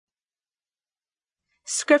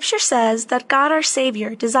Scripture says that God our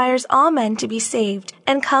Savior desires all men to be saved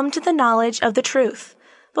and come to the knowledge of the truth.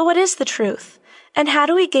 But what is the truth? And how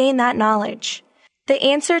do we gain that knowledge? The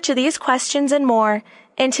answer to these questions and more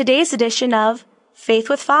in today's edition of Faith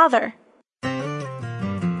with Father.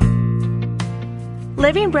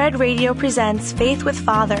 Living Bread Radio presents Faith with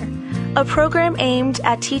Father, a program aimed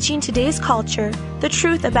at teaching today's culture the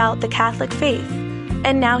truth about the Catholic faith.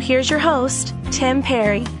 And now here's your host, Tim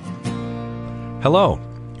Perry. Hello,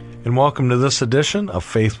 and welcome to this edition of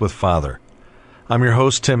Faith with Father. I'm your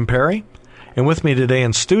host, Tim Perry, and with me today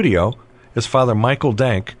in studio is Father Michael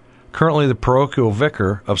Denk, currently the parochial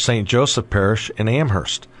vicar of St. Joseph Parish in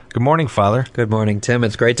Amherst. Good morning, Father. Good morning, Tim.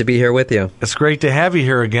 It's great to be here with you. It's great to have you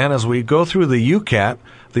here again as we go through the UCAT,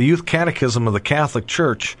 the Youth Catechism of the Catholic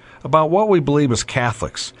Church, about what we believe as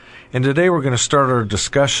Catholics. And today we're going to start our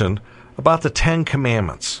discussion about the Ten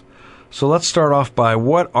Commandments. So let's start off by,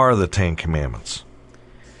 what are the Ten Commandments?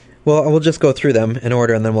 Well, we'll just go through them in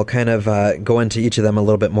order, and then we'll kind of go into each of them a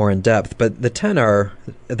little bit more in depth. But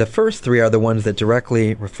the first three are the ones that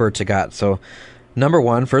directly refer to God. So, number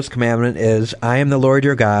one, first commandment is, I am the Lord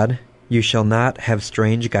your God, you shall not have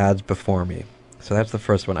strange gods before me. So that's the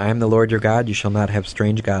first one. I am the Lord your God, you shall not have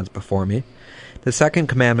strange gods before me. The second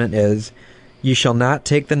commandment is, you shall not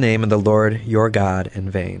take the name of the Lord your God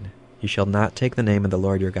in vain. You shall not take the name of the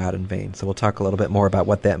Lord your God in vain. So we'll talk a little bit more about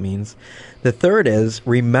what that means. The third is,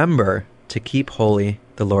 remember to keep holy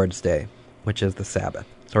the Lord's day, which is the Sabbath.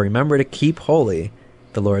 So remember to keep holy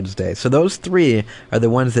the Lord's day. So those three are the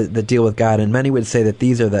ones that deal with God, and many would say that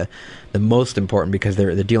these are the most important because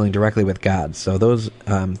they're dealing directly with God. So those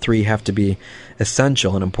three have to be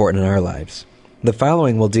essential and important in our lives. The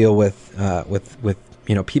following will deal with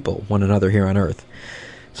people, one another here on earth.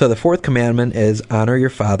 So the fourth commandment is, honor your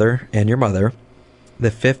father and your mother.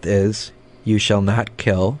 The fifth is, you shall not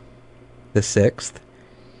kill. The sixth,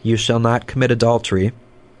 you shall not commit adultery.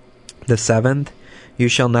 The seventh, you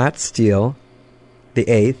shall not steal. The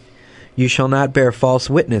eighth, you shall not bear false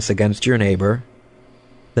witness against your neighbor.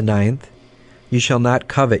 The ninth, you shall not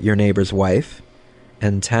covet your neighbor's wife.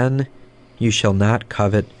 And 10, you shall not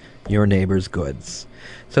covet your neighbor's goods.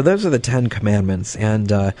 So those are the 10 commandments, and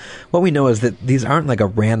what we know is that these aren't like a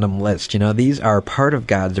random list. These are part of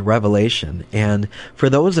God's revelation, and for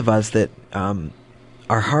those of us that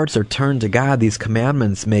our hearts are turned to God, these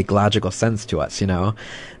commandments make logical sense to us.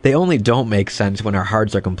 They only don't make sense when our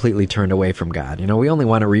hearts are completely turned away from God. We only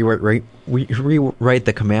want to rewrite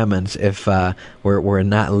the commandments if we're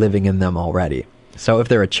not living in them already. So if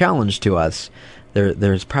they're a challenge to us,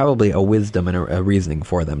 there's probably a wisdom and a reasoning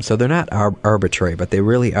for them. So they're not arbitrary, but they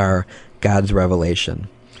really are God's revelation.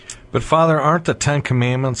 But Father, aren't the Ten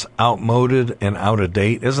Commandments outmoded and out of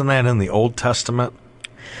date? Isn't that in the Old Testament?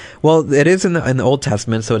 Well, it is in the Old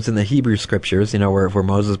Testament, so it's in the Hebrew Scriptures, where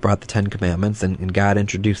Moses brought the Ten Commandments and God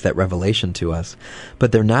introduced that revelation to us.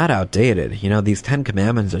 But they're not outdated. These Ten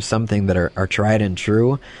Commandments are something that are tried and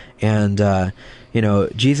true, and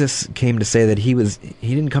Jesus came to say that he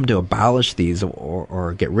didn't come to abolish these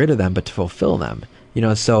or get rid of them, but to fulfill them.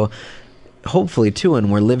 So hopefully too,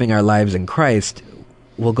 when we're living our lives in Christ,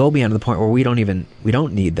 we'll go beyond the point where we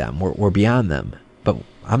don't need them. We're beyond them. But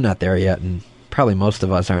I'm not there yet, and probably most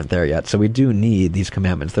of us aren't there yet. So we do need these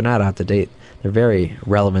commandments. They're not out to date. They're very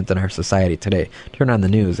relevant in our society today. Turn on the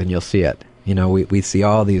news and you'll see it. We see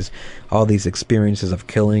all these experiences of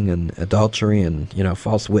killing and adultery and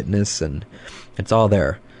false witness, and it's all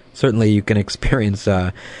there. Certainly, you can experience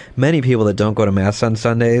many people that don't go to Mass on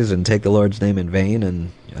Sundays and take the Lord's name in vain.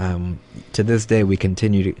 And to this day, we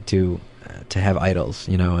continue to have idols,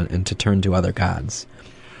 and to turn to other gods.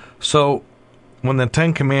 So, when the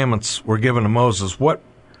Ten Commandments were given to Moses,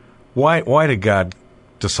 why did God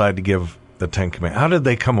decide to give the Ten Commandments? How did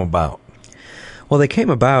they come about? Well, they came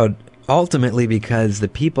about ultimately because the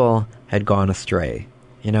people had gone astray,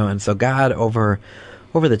 and so God over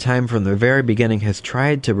the time from the very beginning has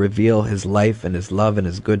tried to reveal his life and his love and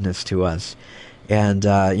his goodness to us. And,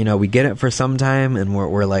 we get it for some time and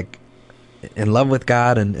we're like in love with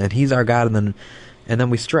God and he's our God, and then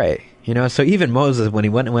we stray, So even Moses, when he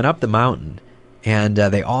went up the mountain and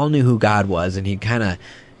they all knew who God was, and he kind of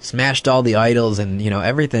smashed all the idols, and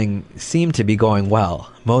everything seemed to be going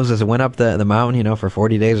well. Moses went up the mountain, for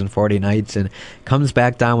 40 days and 40 nights, and comes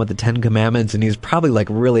back down with the 10 Commandments, and he's probably like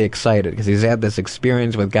really excited because he's had this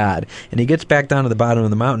experience with God. And he gets back down to the bottom of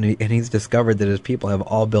the mountain, and he's discovered that his people have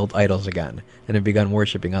all built idols again and have begun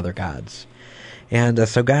worshiping other gods. And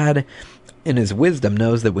so God, in his wisdom,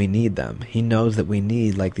 knows that we need them. He knows that we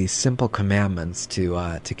need like these simple commandments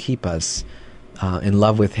to keep us in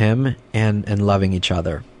love with him and loving each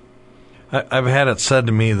other. I've had it said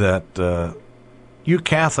to me that you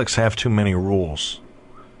Catholics have too many rules.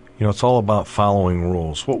 It's all about following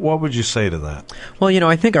rules. What would you say to that? Well,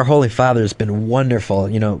 I think our Holy Father has been wonderful.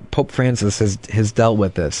 Pope Francis has dealt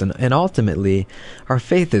with this, and ultimately, our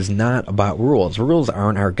faith is not about rules. Rules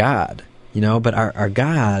aren't our God, but our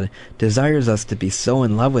God desires us to be so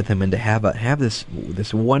in love with Him and to have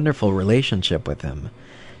this wonderful relationship with Him.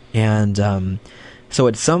 And so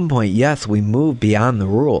at some point, yes, we move beyond the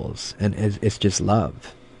rules, and it's just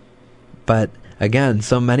love. But again,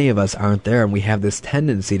 so many of us aren't there, and we have this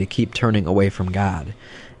tendency to keep turning away from God.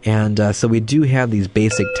 And so we do have these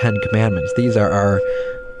basic 10 commandments. These are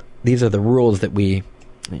the rules that we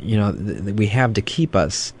have to keep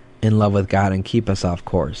us in love with God and keep us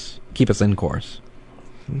in course.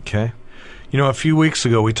 Okay. A few weeks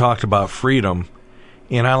ago we talked about freedom,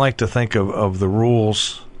 and I like to think of the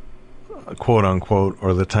rules, quote unquote,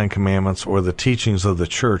 or the 10 commandments or the teachings of the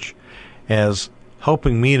church as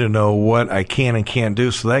helping me to know what I can and can't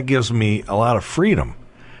do. So that gives me a lot of freedom,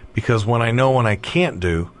 because when I know what I can't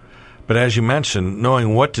do, but as you mentioned,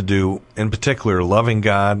 knowing what to do, in particular, loving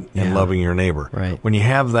God and loving your neighbor. Right. When you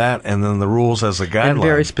have that, and then the rules as a guideline. And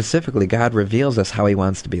very specifically, God reveals us how He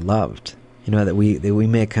wants to be loved. That we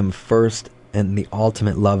make Him first and the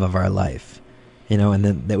ultimate love of our life. And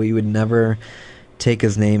then that we would never take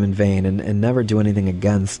His name in vain and never do anything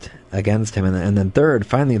against Him. And then third,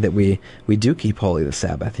 finally, that we do keep holy the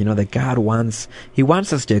Sabbath. That God wants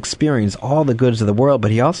us to experience all the goods of the world,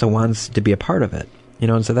 but He also wants to be a part of it.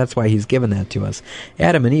 And so that's why He's given that to us.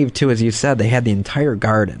 Adam and Eve, too, as you said, they had the entire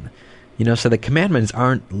garden. So the commandments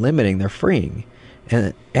aren't limiting, they're freeing.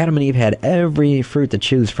 And Adam and Eve had every fruit to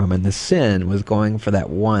choose from, and the sin was going for that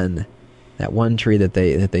one tree that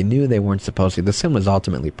they knew they weren't supposed to. The sin was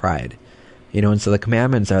ultimately pride. And so the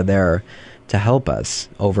commandments are there to help us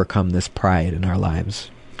overcome this pride in our lives.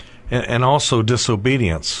 And also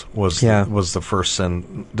disobedience was the first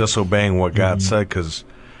sin, disobeying what God said, because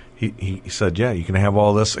he said, you can have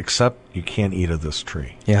all this except you can't eat of this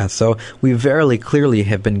tree. Yeah, so we very clearly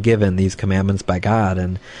have been given these commandments by God,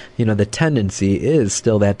 and the tendency is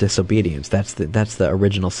still that disobedience. That's the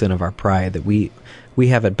original sin of our pride, that we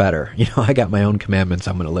have it better. I got my own commandments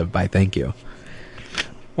I'm going to live by. Thank you. I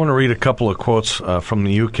want to read a couple of quotes from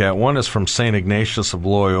the UCAT. One is from St. Ignatius of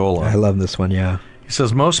Loyola. I love this one, yeah. He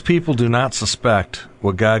says, most people do not suspect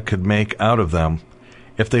what God could make out of them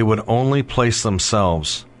if they would only place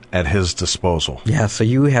themselves at His disposal. Yeah, so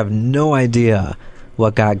you have no idea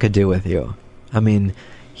what God could do with you. I mean,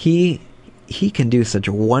 He can do such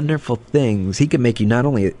wonderful things. He can make you not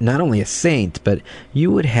only a saint, but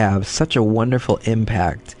you would have such a wonderful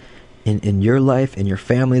impact in your life, in your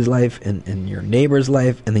family's life, in your neighbor's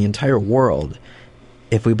life, in the entire world,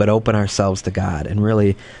 if we but open ourselves to God and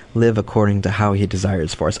really live according to how He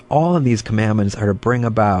desires for us. All of these commandments are to bring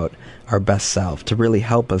about our best self, to really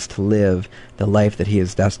help us to live the life that He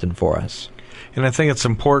has destined for us. And I think it's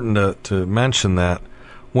important to mention that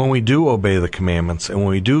when we do obey the commandments and when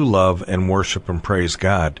we do love and worship and praise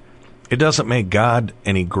God, it doesn't make God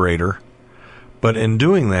any greater. But in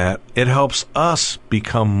doing that, it helps us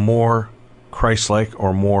become more Christ-like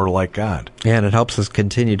or more like God. Yeah, and it helps us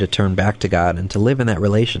continue to turn back to God and to live in that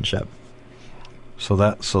relationship. So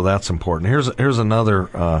that's important. Here's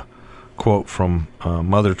another quote from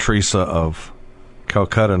Mother Teresa of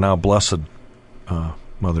Calcutta, now Blessed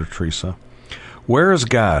Mother Teresa. Where is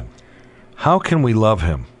God? How can we love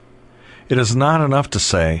Him? It is not enough to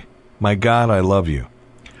say, my God, I love you.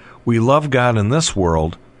 We love God in this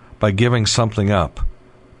world by giving something up,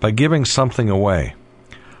 by giving something away.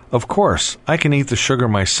 Of course, I can eat the sugar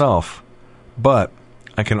myself, but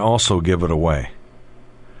I can also give it away.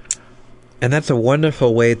 And that's a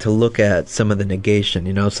wonderful way to look at some of the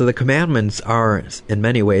negation, So the commandments are, in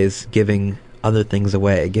many ways, giving other things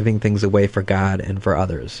away, giving things away for God and for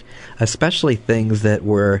others, especially things that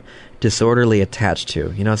we're disorderly attached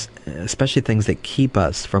to, especially things that keep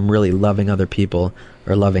us from really loving other people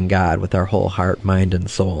or loving God with our whole heart, mind, and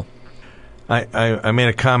soul. I made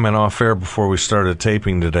a comment off air before we started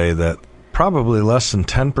taping today that probably less than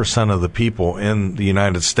 10% of the people in the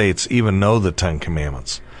United States even know the 10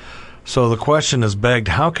 Commandments. So the question is begged,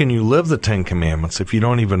 how can you live the 10 Commandments if you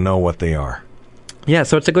don't even know what they are? Yeah,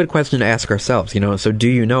 so it's a good question to ask ourselves, So do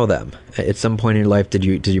you know them? At some point in your life, did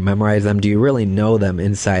you memorize them? Do you really know them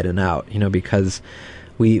inside and out? Because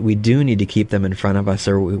we do need to keep them in front of us,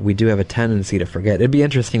 or we do have a tendency to forget. It'd be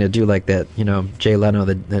interesting to do like that, Jay Leno,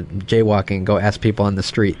 the jaywalking, go ask people on the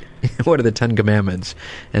street, what are the 10 Commandments,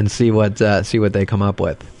 and see what they come up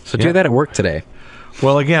with. So do that at work today.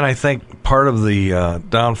 Well, again, I think part of the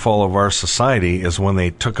downfall of our society is when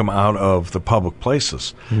they took them out of the public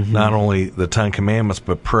places, not only the 10 Commandments,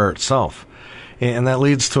 but prayer itself. And that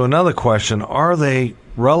leads to another question. Are they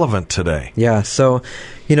relevant today? Yeah, so,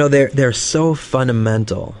 they're so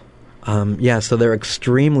fundamental. So they're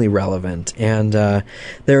extremely relevant, and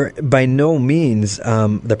they're by no means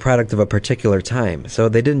the product of a particular time. So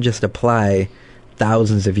they didn't just apply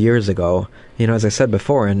thousands of years ago. As I said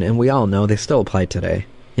before, and we all know they still apply today.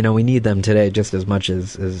 We need them today just as much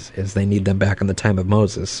as they need them back in the time of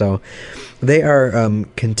Moses. So they are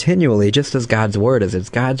continually, just as God's Word is. It's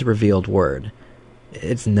God's revealed Word.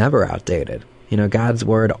 It's never outdated. God's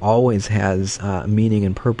Word always has meaning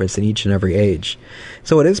and purpose in each and every age.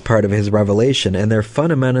 So it is part of His revelation, and they're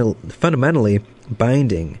fundamentally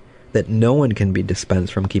binding, that no one can be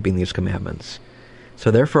dispensed from keeping these commandments. So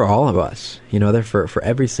they're for all of us. They're for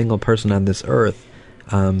every single person on this earth.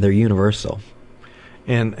 They're universal.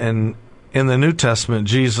 And in the New Testament,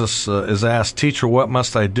 Jesus is asked, "Teacher, what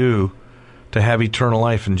must I do to have eternal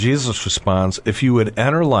life?" And Jesus responds, "If you would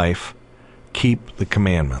enter life, keep the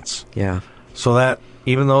commandments." Yeah. So that,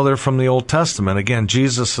 even though they're from the Old Testament, again,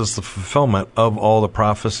 Jesus is the fulfillment of all the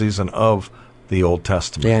prophecies and of the Old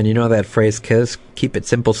Testament. Yeah, and that phrase, "Kiss, keep it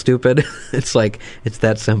simple, stupid." It's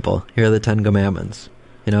that simple. Here are the 10 Commandments.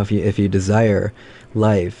 If you desire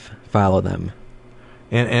life, follow them.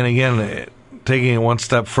 And again, taking it one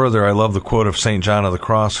step further, I love the quote of St. John of the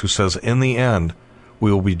Cross, who says, "In the end,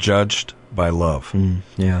 we will be judged by love."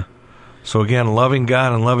 Yeah. So again, loving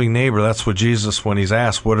God and loving neighbor, that's what Jesus, when he's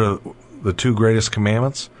asked, what are the 2 greatest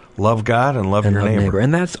commandments? Love God and love your neighbor.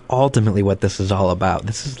 And that's ultimately what this is all about.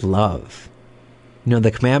 This is love.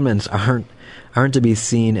 The commandments aren't to be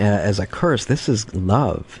seen as a curse. This is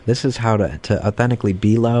love. This is how to authentically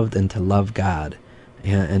be loved and to love God,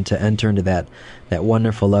 and to enter into that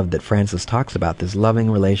wonderful love that Francis talks about, this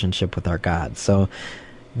loving relationship with our God. So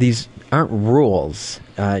these aren't rules,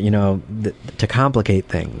 to complicate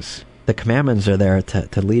things. The commandments are there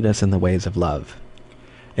to lead us in the ways of love.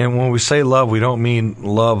 And when we say love, we don't mean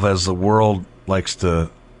love as the world likes to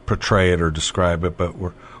portray it or describe it, but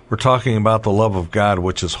we're talking about the love of God,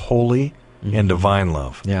 which is holy and divine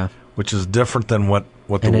love. Yeah. Which is different than what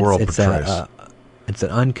the world portrays. It's an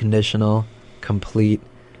unconditional, complete,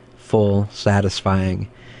 full, satisfying.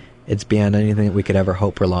 It's beyond anything that we could ever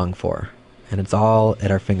hope or long for. And it's all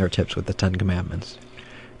at our fingertips with the 10 Commandments.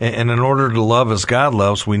 And in order to love as God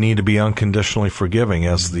loves, we need to be unconditionally forgiving,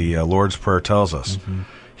 as the Lord's Prayer tells us.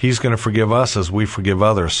 He's going to forgive us as we forgive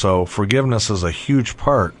others. So forgiveness is a huge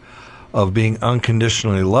part of being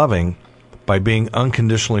unconditionally loving, by being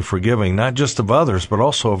unconditionally forgiving, not just of others, but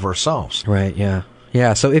also of ourselves. Right, yeah.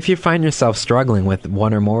 Yeah, so if you find yourself struggling with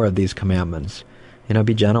one or more of these commandments,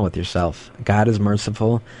 be gentle with yourself. God is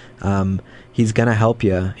merciful. He's going to help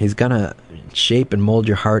you. He's going to shape and mold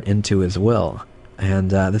your heart into His will. And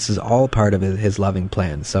this is all part of His loving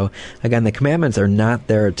plan. So, again, the commandments are not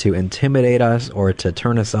there to intimidate us or to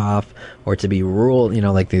turn us off or to be ruled,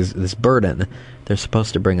 like this burden. They're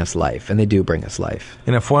supposed to bring us life, and they do bring us life.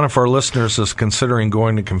 And if one of our listeners is considering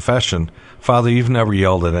going to confession, Father, you've never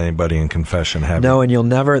yelled at anybody in confession, have you? No, and you'll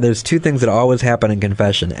never. There's 2 things that always happen in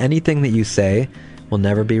confession. Anything that you say will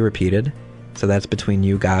never be repeated. So that's between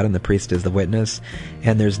you, God, and the priest is the witness.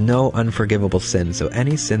 And there's no unforgivable sin. So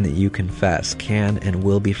any sin that you confess can and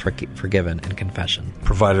will be forgiven in confession.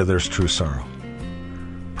 Provided there's true sorrow.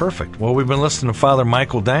 Perfect. Well, we've been listening to Father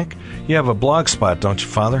Michael Denk. You have a blog spot, don't you,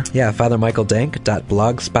 Father? Yeah,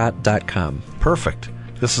 fathermichaeldenk.blogspot.com. Perfect.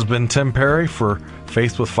 This has been Tim Perry for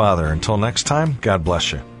Faith with Father. Until next time, God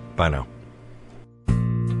bless you. Bye now.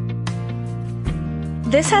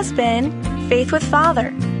 This has been Faith with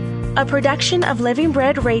Father, a production of Living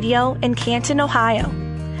Bread Radio in Canton, Ohio.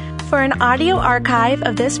 For an audio archive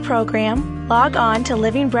of this program, log on to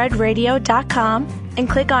livingbreadradio.com and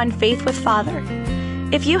click on Faith with Father.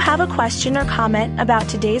 If you have a question or comment about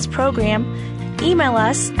today's program, email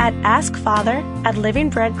us at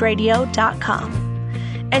askfather@livingbreadradio.com.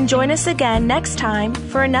 And join us again next time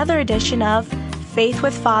for another edition of Faith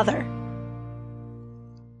with Father.